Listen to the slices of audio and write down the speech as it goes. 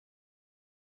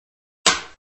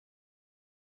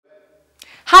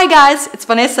Hi guys, it's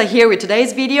Vanessa here with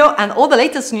today's video and all the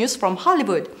latest news from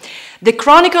Hollywood. The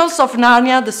Chronicles of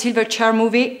Narnia, the Silver Chair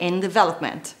movie in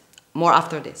development. More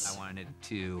after this. I wanted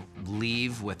to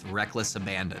leave with reckless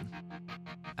abandon.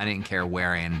 I didn't care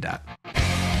where I ended up.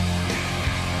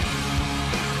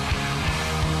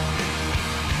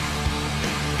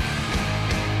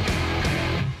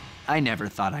 I never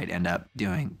thought I'd end up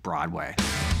doing Broadway.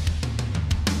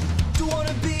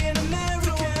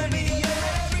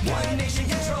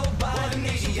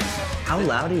 How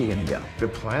loud are you gonna go? The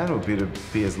plan would be to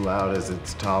be as loud as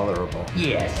it's tolerable.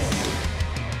 Yes.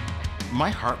 My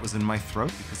heart was in my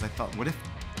throat because I thought, what if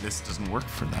this doesn't work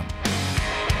for them?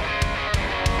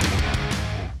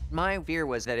 My fear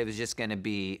was that it was just gonna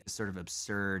be sort of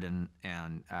absurd and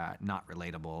not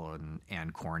relatable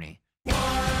and corny.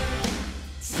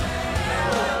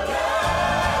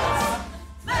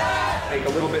 Take a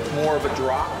little bit more of a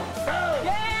drop.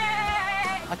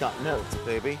 I got notes,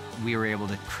 baby. We were able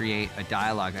to create a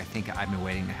dialogue I think I've been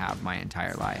waiting to have my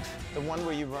entire life. The one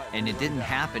where you run. And it didn't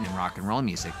happen in rock and roll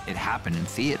music, it happened in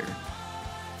theater.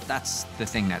 That's the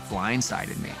thing that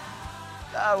blindsided me.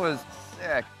 That was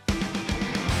sick.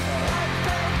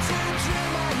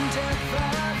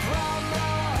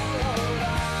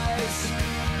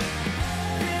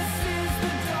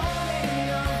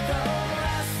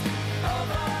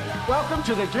 Welcome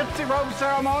to the Gypsy Robe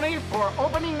ceremony for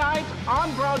opening night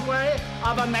on Broadway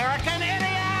of American Idiot!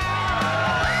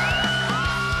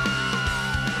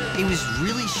 It was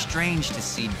really strange to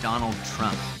see Donald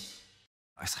Trump.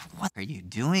 I was like, what are you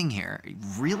doing here?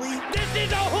 Really? This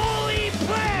is a holy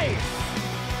place!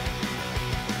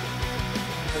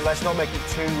 Let's not make it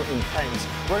too intense.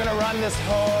 We're gonna run this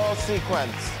whole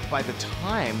sequence. By the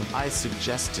time I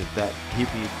suggested that he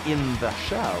be in the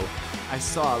show, I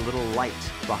saw a little light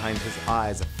behind his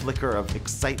eyes, a flicker of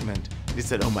excitement. He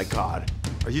said, oh my God,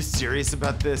 are you serious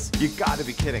about this? You gotta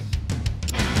be kidding.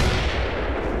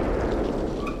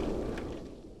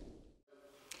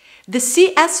 The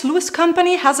C.S. Lewis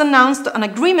Company has announced an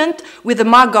agreement with the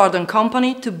Mark Gordon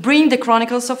Company to bring the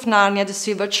Chronicles of Narnia, the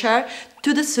Silver Chair,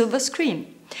 to the silver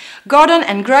screen. Gordon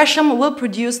and Gresham will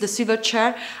produce the Silver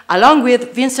Chair along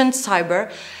with Vincent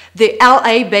Cyber, the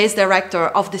LA-based director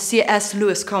of the C.S.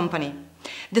 Lewis Company.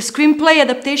 The screenplay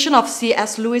adaptation of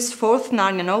C.S. Lewis' fourth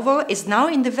Narnia novel is now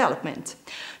in development.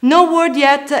 No word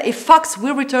yet if Fox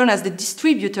will return as the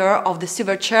distributor of the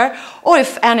Silver Chair or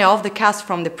if any of the cast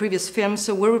from the previous films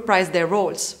will reprise their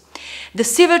roles. The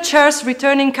Silver Chair's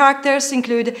returning characters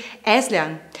include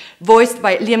Aslan, voiced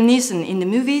by Liam Neeson in the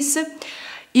movies,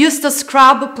 Eustace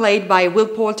Crabbe, played by Will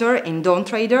Poulter in Dawn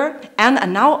Treader, and a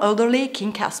now elderly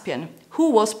King Caspian, who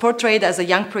was portrayed as a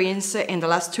young prince in the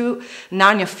last two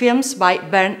Narnia films by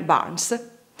Ben Barnes.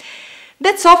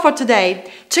 That's all for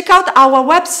today. Check out our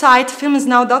website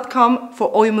filmsnow.com for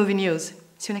all your movie news.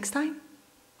 See you next time.